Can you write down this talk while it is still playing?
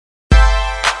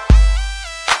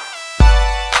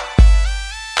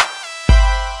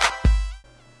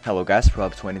Hello guys,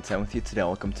 Prob2010 with you today and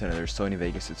welcome to another Sony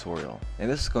Vegas tutorial. And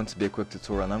this is going to be a quick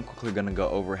tutorial and I'm quickly going to go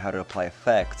over how to apply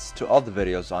effects to all the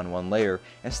videos on one layer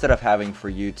instead of having for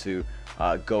you to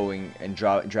going and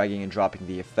dragging and dropping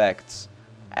the effects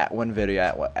at one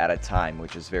video at a time,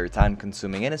 which is very time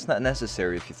consuming and it's not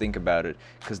necessary if you think about it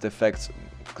because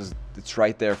it's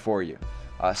right there for you.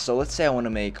 So let's say I want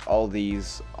to make all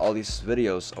these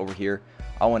videos over here,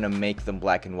 I want to make them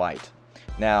black and white.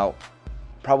 Now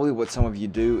probably what some of you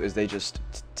do is they just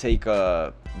take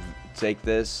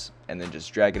this and then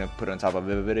just drag it and put it on top of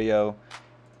a video,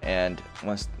 and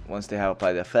once they have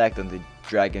applied the effect, then they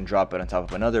drag and drop it on top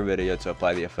of another video to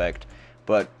apply the effect.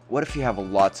 But what if you have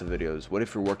lots of videos? What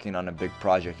if you're working on a big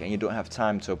project and you don't have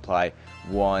time to apply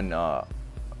one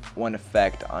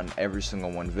effect on every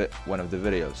single one of the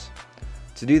videos?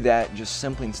 To do that, just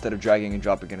simply, instead of dragging and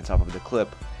dropping it on top of the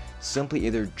clip, simply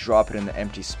either drop it in the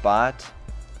empty spot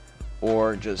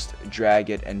or just drag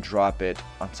it and drop it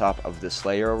on top of this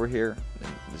layer over here, in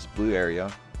this blue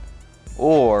area,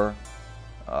 or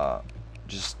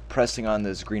just pressing on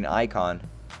this green icon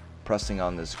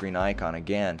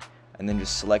again, and then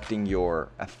just selecting your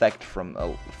effect from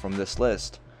this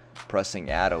list, pressing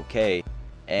add OK,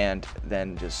 and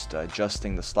then just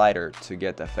adjusting the slider to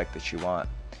get the effect that you want,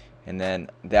 and then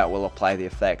that will apply the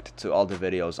effect to all the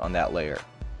videos on that layer.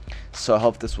 So I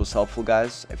hope this was helpful,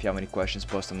 guys. If you have any questions,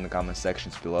 post them in the comment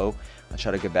sections below. I'll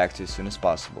try to get back to you as soon as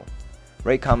possible.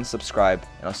 Rate, comment, subscribe,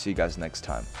 and I'll see you guys next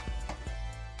time.